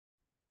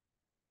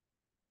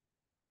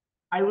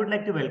I would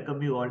like to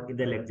welcome you all in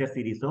the lecture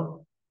series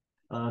of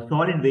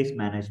solid waste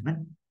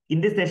management. In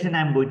this session,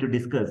 I am going to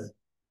discuss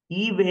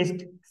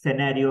e-waste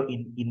scenario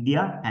in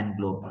India and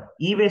globe.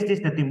 E-waste is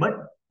nothing but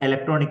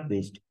electronic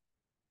waste.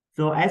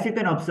 So as you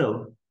can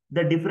observe,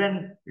 the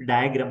different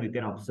diagram you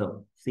can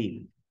observe.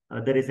 See,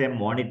 there is a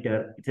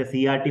monitor. It's a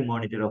CRT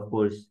monitor, of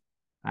course,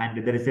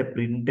 and there is a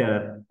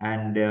printer,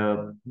 and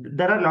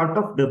there are a lot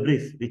of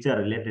debris which are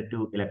related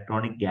to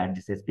electronic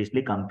gadgets,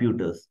 especially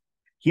computers.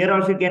 Here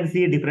also you can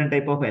see different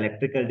type of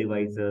electrical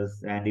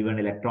devices and even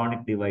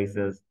electronic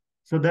devices.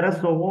 So there are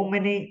so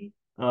many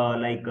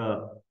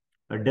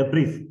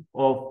debris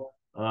of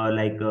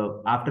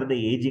after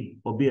the aging.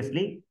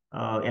 Obviously,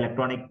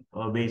 electronic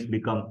waste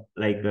become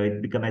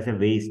it become as a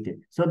waste.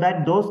 So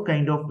that those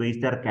kind of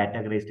waste are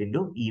categorized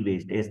into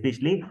e-waste,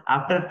 especially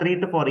after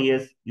 3 to 4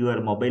 years, your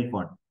mobile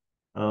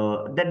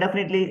phone. Then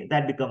definitely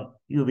that become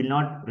you will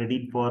not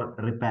ready for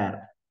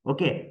repair.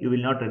 Okay, you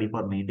will not ready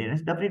for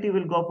maintenance. Definitely you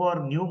will go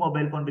for new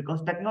mobile phone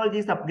because technology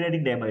is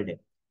upgrading day by day.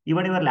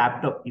 Even your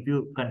laptop, if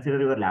you consider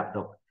your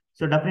laptop,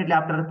 so definitely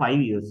after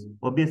 5 years,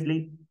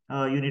 obviously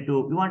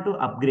you want to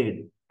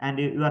upgrade and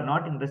you are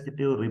not interested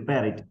to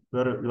repair it.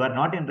 You are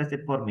not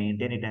interested for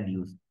maintain it and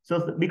use.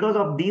 So because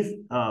of this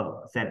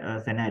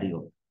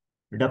scenario,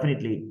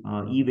 definitely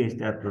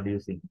e-waste are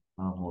producing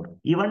more.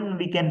 Even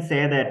we can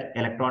say that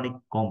electronic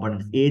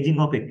components, aging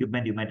of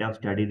equipment, you might have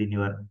studied in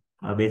your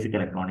basic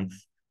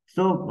electronics.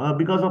 So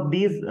because of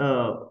these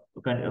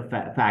kind of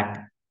fact,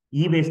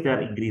 e-waste are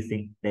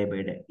increasing day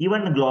by day.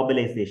 Even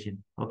globalization,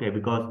 okay,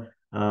 because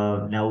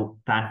now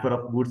transfer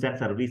of goods and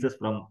services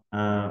from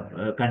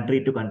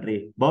country to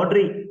country,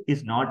 boundary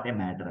is not a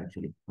matter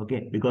actually.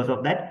 Okay, because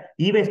of that,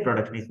 e-waste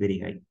production is very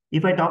high.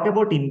 If I talk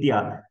about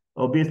India,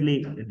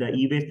 obviously the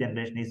e-waste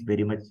generation is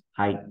very much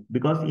high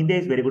because India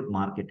is very good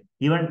market.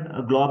 Even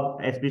globe,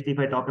 especially if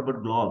I talk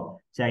about globe,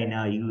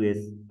 China, US,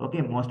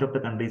 okay, most of the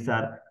countries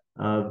are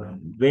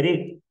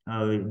very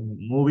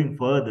moving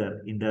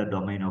further in the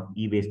domain of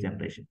e-waste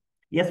generation.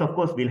 Yes, of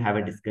course, we'll have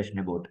a discussion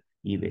about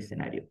e-waste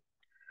scenario.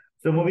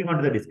 So moving on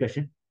to the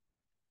discussion.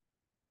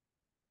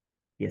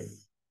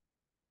 Yes.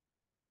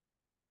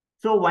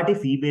 So what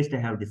is e-waste? I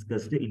have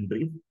discussed in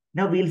brief.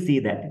 Now we'll see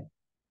that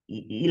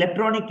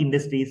electronic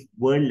industry is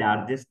world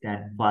largest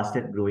and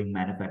fastest growing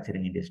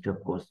manufacturing industry,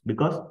 of course,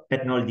 because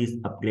technology is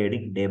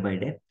upgrading day by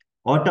day.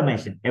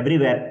 Automation,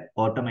 everywhere,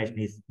 automation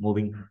is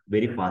moving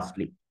very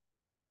fastly.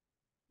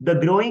 The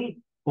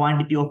growing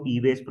quantity of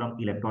e-waste from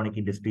electronic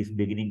industry is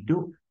beginning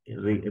to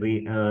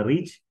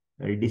reach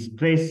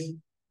distress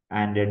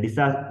and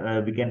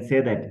we can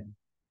say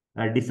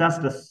that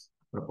disastrous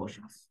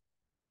proportions.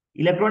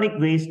 Electronic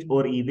waste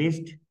or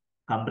e-waste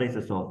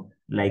comprises of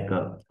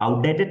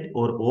outdated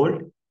or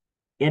old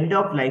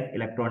end-of-life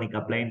electronic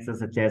appliances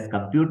such as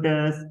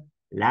computers,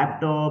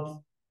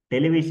 laptops,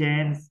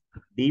 televisions,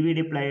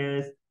 DVD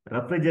players,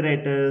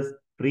 refrigerators,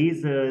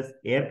 freezers,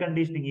 air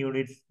conditioning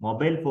units,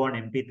 mobile phone,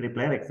 MP3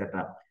 player,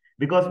 etc.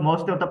 Because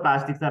most of the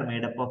plastics are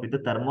made up of with the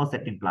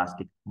thermosetting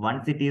plastic.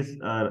 Once it is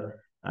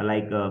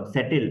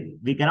settled,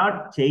 we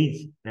cannot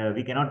change,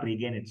 we cannot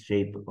regain its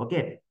shape.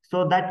 Okay,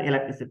 so that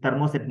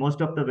thermoset,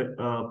 most of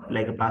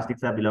the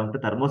plastics are belong to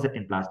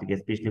thermosetting plastic,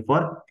 especially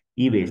for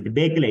e-waste.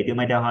 Bakelite, you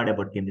might have heard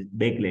about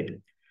bakelite.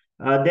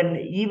 Then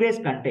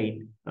e-waste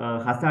contain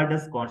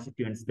hazardous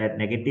constituents that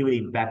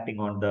negatively impacting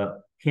on the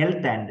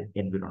health and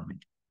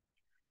environment.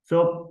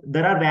 So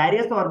there are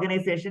various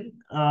organizations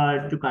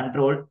to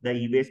control the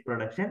e-waste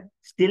production.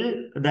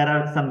 Still, there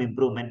are some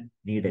improvement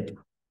needed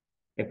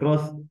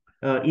across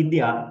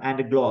India and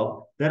the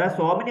globe. There are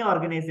so many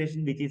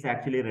organizations which is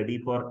actually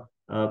ready for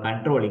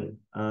controlling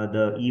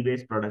the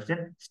e-waste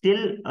production.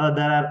 Still,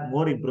 there are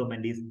more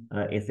improvement is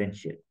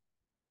essential.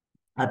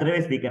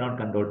 Otherwise, we cannot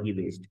control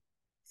e-waste.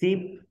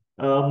 See,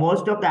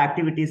 most of the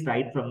activities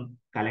right from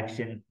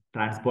collection,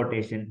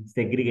 transportation,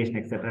 segregation,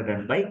 etc.,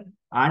 done by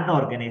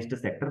unorganized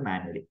sector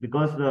manually.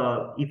 Because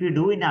if you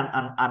do in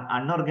an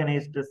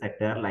unorganized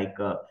sector,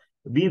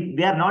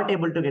 we are not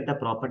able to get the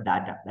proper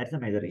data. That's a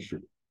major issue.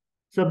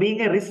 So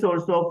being a rich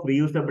source of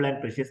reusable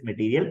and precious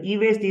material,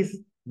 e-waste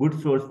is good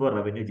source for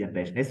revenue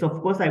generation. Yes,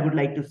 of course, I would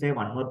like to say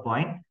one more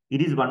point.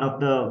 It is one of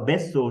the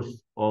best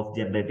source of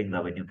generating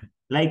revenue.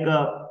 Like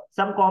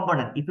some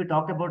component, if you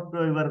talk about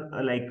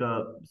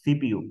your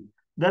CPU,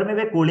 there may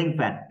be a cooling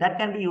fan that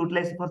can be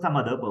utilized for some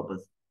other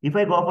purpose. If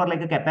I go for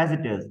like a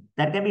capacitors,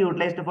 that can be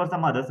utilized for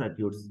some other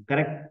circuits,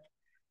 correct?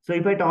 So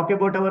if I talk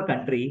about our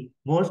country,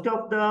 most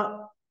of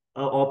the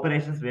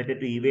operations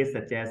related to e-waste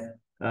such as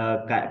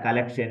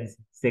collections,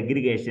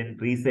 segregation,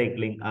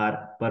 recycling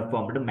are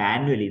performed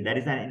manually. That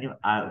is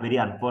a very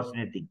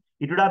unfortunate thing.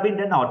 It would have been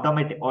done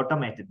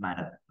automated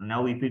manner.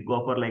 Now, if we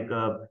go for like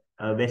a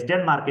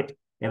Western market,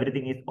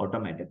 everything is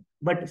automated.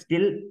 But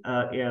still,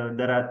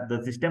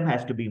 the system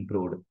has to be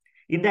improved.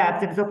 In the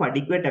absence of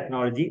adequate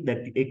technology,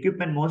 the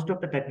equipment, most of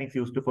the techniques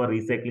used for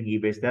recycling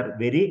e-waste are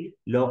very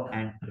low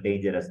and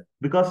dangerous.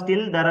 Because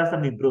still there are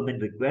some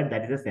improvement required.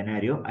 That is a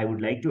scenario. I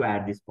would like to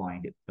add this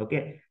point.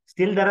 Okay.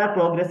 Still there are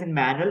progress in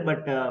manual,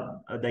 but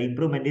the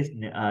improvement is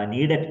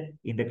needed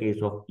in the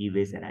case of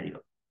e-waste scenario.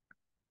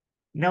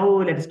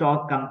 Now let's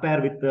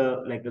compare with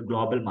like a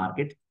global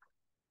market.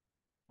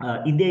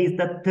 India is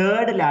the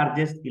third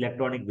largest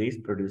electronic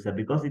waste producer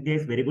because India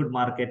is very good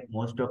market.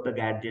 Most of the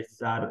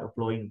gadgets are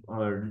flowing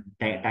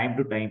time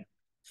to time.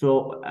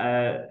 So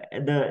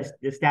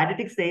the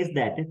statistics says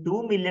that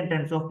 2 million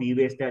tons of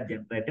e-waste are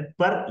generated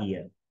per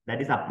year.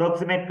 That is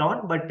approximate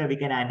count, but we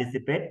can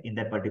anticipate in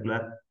that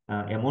particular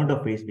amount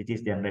of waste which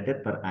is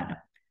generated per annum.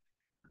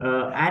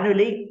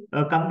 Annually,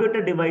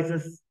 computer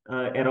devices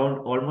around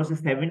almost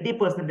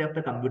 70% of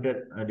the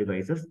computer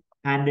devices,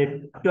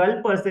 and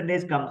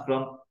 12% comes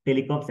from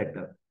telecom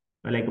sector,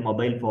 like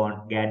mobile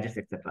phone, gadgets,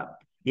 etc.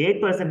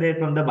 8%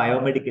 from the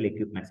biomedical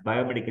equipments,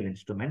 biomedical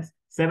instruments,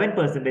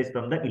 7%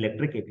 from the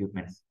electric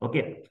equipments.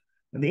 Okay.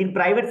 In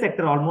private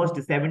sector, almost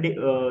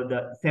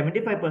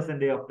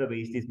 75% of the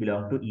waste is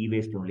belong to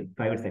e-waste only,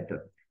 private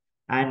sector.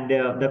 And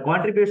the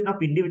contribution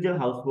of individual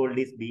household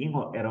is being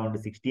around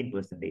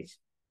 16%.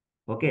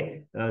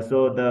 Okay,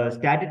 so the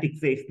statistics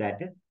says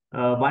that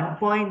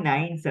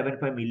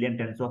 1.975 million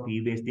tons of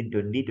e-waste in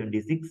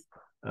 2026,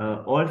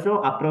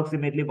 also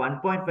approximately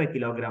 1.5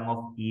 kilogram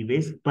of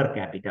e-waste per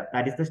capita.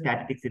 That is the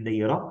statistics in the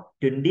year of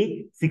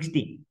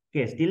 2016.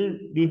 Okay, still,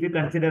 if you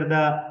consider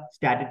the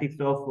statistics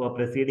of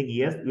preceding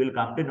years, we will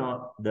come to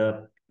know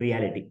the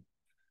reality.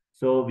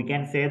 So we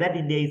can say that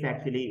India is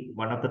actually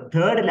one of the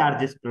third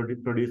largest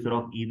producer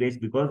of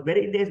e-waste because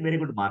India is very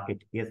good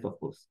market. Yes, of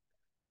course.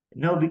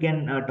 Now we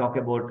can talk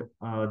about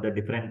the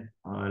different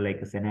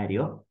like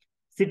scenario.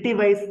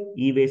 City-wise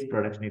e-waste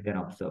production you can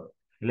observe.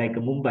 Like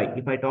Mumbai.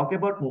 If I talk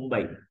about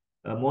Mumbai,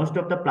 most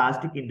of the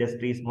plastic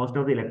industries, most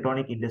of the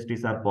electronic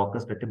industries are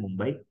focused at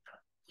Mumbai.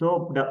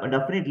 So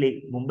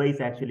definitely Mumbai is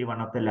actually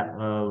one of the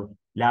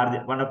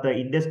one of the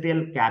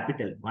industrial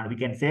capital. We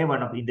can say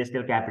one of the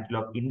industrial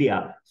capital of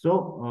India.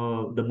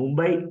 So the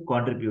Mumbai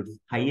contributes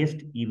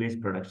highest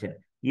e-waste production.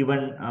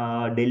 Even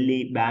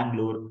Delhi,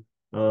 Bangalore,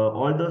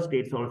 all those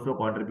states also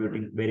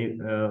contributing very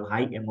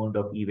high amount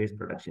of e-waste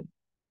production.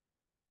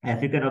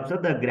 As you can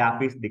observe, the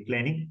graph is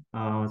declining.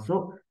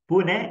 So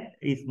Pune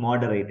is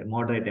moderate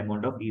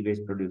amount of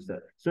e-waste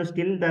producer. So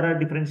still there are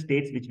different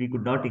states which we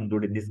could not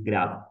include in this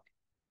graph.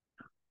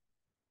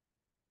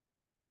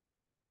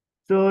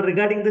 So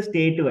regarding the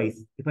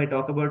state-wise, if I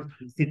talk about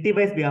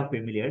city-wise, we are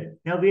familiar.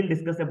 Now we'll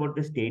discuss about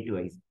the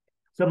state-wise.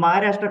 So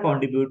Maharashtra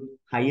contribute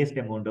highest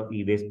amount of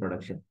e-waste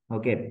production.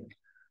 Okay.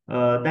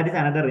 That is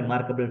another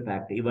remarkable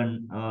fact.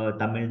 Even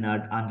Tamil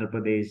Nadu, Andhra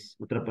Pradesh,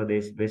 Uttar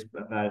Pradesh, West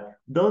Bengal,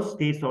 those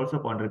states also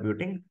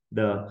contributing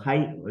the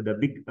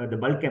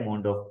bulk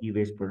amount of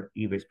e-waste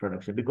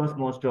production because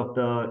most of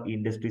the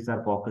industries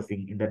are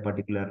focusing in that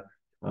particular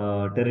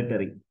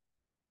territory.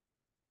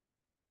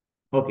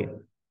 Okay.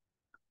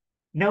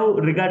 Now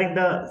regarding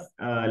the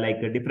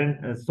like a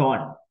different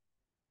zone,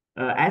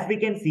 as we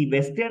can see,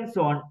 Western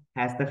zone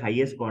has the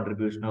highest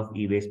contribution of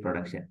e-waste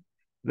production.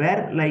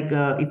 Where like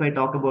if I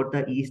talk about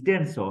the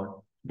Eastern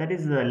zone, that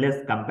is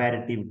less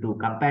compared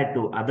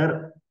to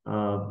other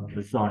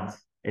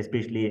zones,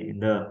 especially in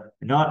the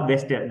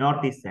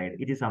northeast side,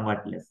 it is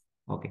somewhat less.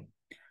 Okay,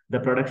 the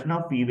production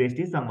of e-waste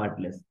is somewhat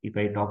less if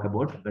I talk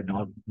about the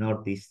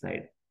northeast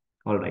side.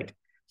 All right.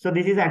 So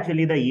this is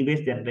actually the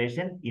e-waste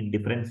generation in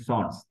different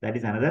zones. That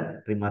is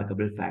another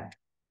remarkable fact.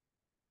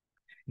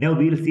 Now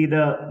we'll see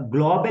the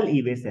global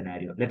e-waste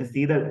scenario. Let us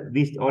see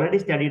we already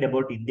studied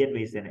about Indian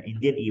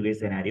e-waste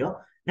scenario.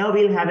 Now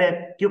we'll have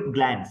a quick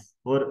glance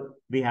or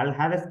we'll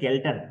have a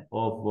skeleton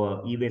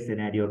of e-waste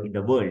scenario in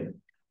the world.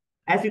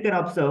 As you can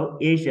observe,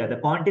 Asia, the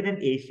continent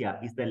Asia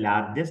is the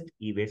largest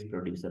e-waste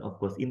producer. Of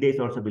course, India is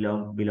also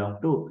belong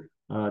to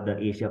the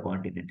Asia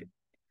continent.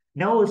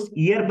 Now,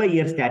 year by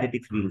year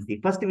statistics we'll see.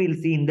 First, we'll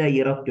see in the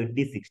year of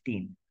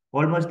 2016,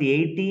 almost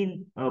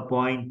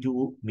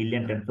 18.2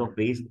 million tons of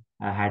waste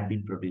had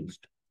been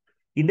produced.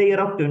 In the year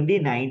of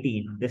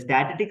 2019, the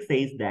statistics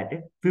says that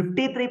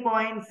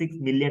 53.6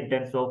 million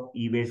tons of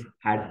e-waste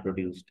had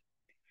produced.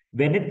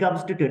 When it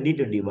comes to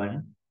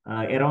 2021,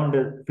 around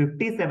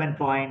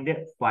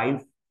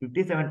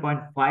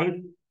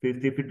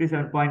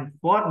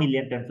 57.4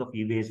 million tons of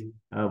e-waste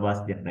was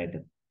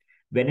generated.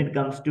 When it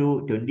comes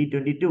to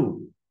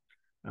 2022,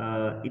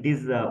 it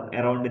is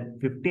around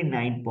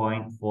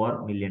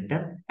 59.4 million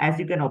ton. As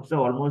you can observe,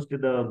 almost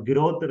the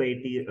growth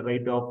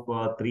rate of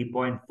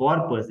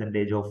 3.4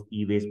 percentage of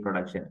e-waste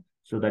production.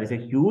 So that is a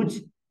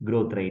huge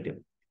growth rate.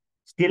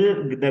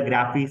 Still, the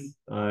graph is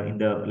in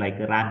the like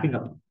ramping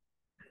up,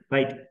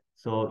 right?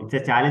 So it's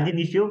a challenging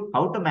issue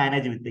how to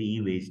manage with the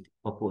e-waste,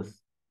 of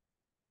course.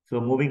 So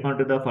moving on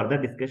to the further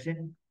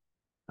discussion,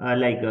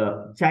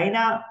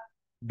 China,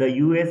 the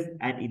US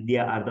and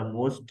India are the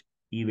most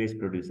e-waste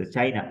producers.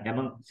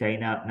 Among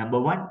China number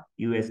one,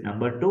 US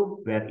number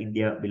two, where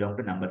India belong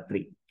to number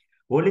three.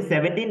 Only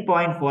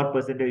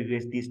 17.4% of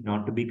e-waste is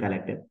not to be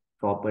collected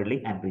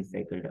properly and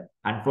recycled.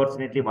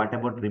 Unfortunately, what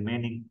about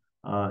remaining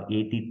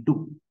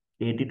 82?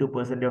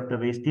 82% of the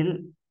waste still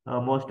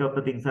most of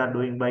the things are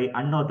doing by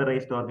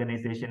unauthorized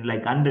organization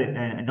like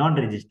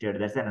non-registered.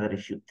 That's another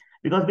issue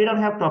because we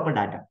don't have proper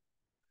data.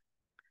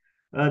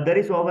 There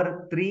is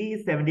over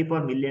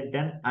 374 million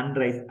ton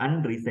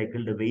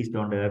unrecycled waste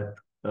on the earth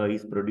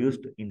is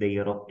produced in the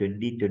year of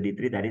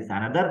 2023. That is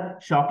another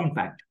shocking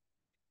fact.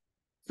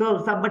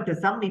 So,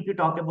 if you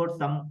talk about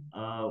some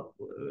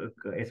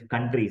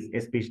countries,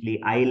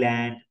 especially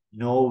Ireland,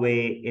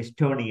 Norway,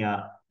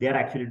 Estonia, they are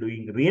actually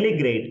doing really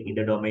great in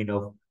the domain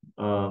of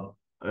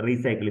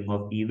recycling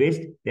of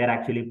e-waste. They are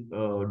actually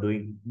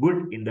doing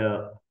good in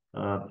the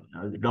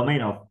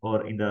domain of,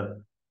 or in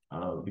the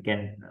we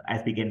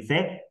can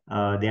say,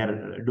 they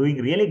are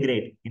doing really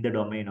great in the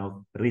domain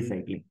of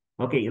recycling.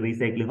 Okay,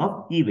 recycling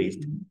of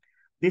e-waste.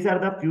 These are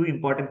the few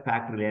important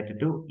facts related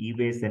to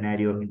e-waste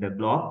scenario in the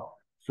globe.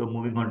 So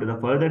moving on to the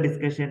further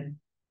discussion,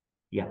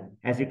 yeah,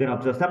 as you can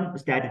observe, some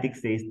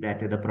statistics says that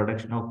the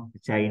production of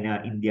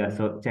China, India.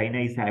 So China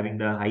is having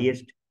the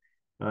highest,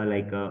 you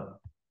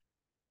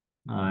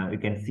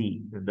can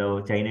see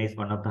the China is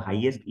one of the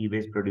highest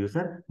e-waste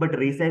producer, but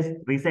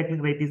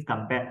recycling rate is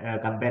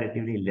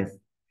comparatively less.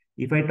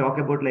 If I talk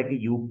about like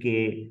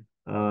UK,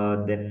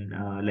 then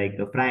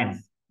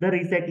France, the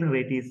recycling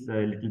rate is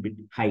a little bit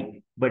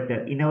high. But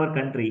in our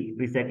country,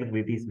 recycling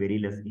rate is very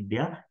less.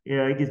 India,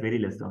 it is very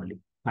less only.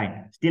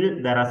 Fine.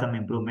 Still, there are some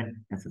improvement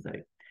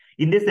necessary.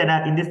 In this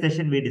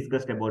session, we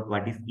discussed about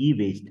what is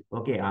e-waste.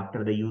 Okay,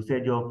 after the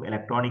usage of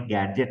electronic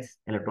gadgets,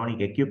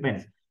 electronic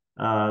equipments,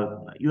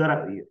 you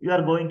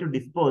are going to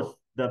dispose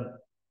the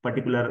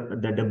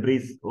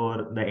debris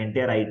or the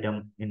entire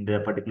item in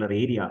the particular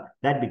area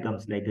that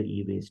becomes like a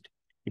e-waste.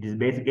 It is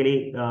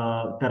basically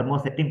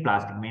thermosetting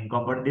plastic. Main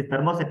component is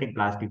thermosetting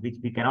plastic, which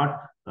we cannot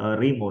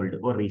remold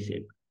or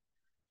reshape.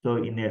 So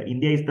in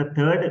India is the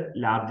third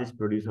largest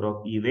producer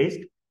of e-waste,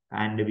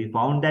 and we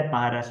found that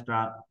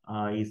Maharashtra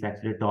is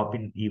actually top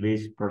in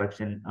e-waste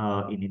production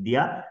in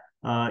India.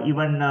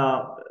 Even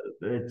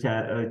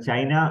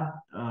China,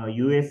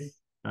 US,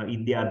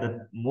 India are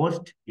the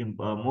most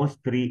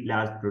three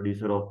large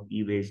producer of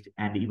e-waste,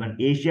 and even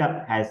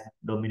Asia has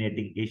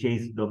dominating. Asia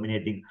is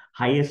dominating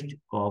highest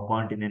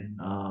continent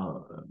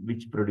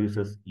which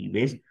produces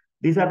e-waste.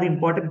 These are the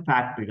important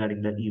facts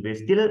regarding the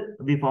e-waste. Still,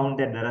 we found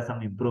that there are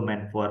some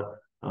improvement for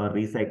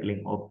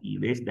recycling of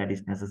e-waste that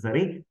is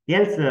necessary.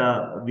 Else,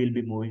 we'll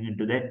be moving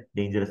into the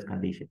dangerous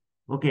condition.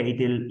 Okay,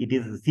 it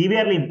is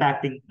severely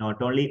impacting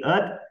not only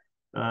Earth,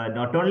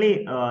 not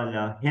only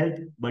the health,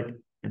 but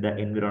the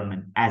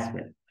environment as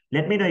well.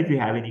 Let me know if you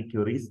have any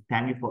queries.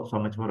 Thank you so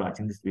much for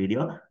watching this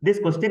video. This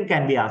question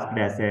can be asked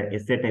as a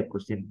essay type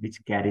question, which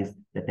carries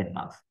the 10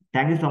 marks.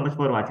 Thank you so much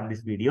for watching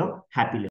this video. Happy learning.